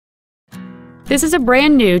This is a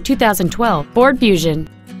brand new 2012 Ford Fusion.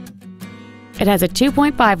 It has a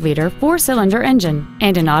 2.5-liter four-cylinder engine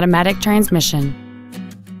and an automatic transmission.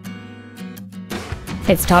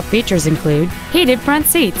 Its top features include heated front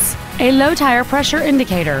seats, a low tire pressure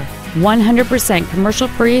indicator, 100%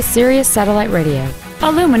 commercial-free Sirius satellite radio,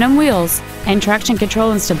 aluminum wheels, and traction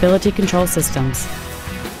control and stability control systems.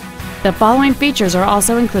 The following features are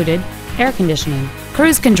also included: air conditioning,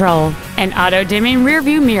 cruise control, an auto-dimming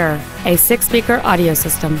rear-view mirror, a 6-speaker audio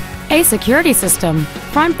system, a security system,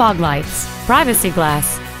 front fog lights, privacy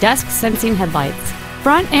glass, dusk sensing headlights,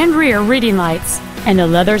 front and rear reading lights, and the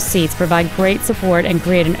leather seats provide great support and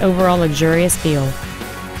create an overall luxurious feel.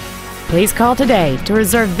 Please call today to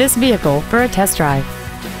reserve this vehicle for a test drive.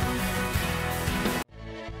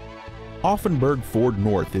 Auffenberg Ford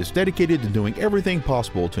North is dedicated to doing everything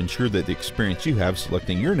possible to ensure that the experience you have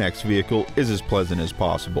selecting your next vehicle is as pleasant as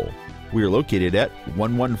possible. We are located at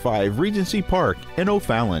 115 Regency Park in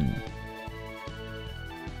O'Fallon.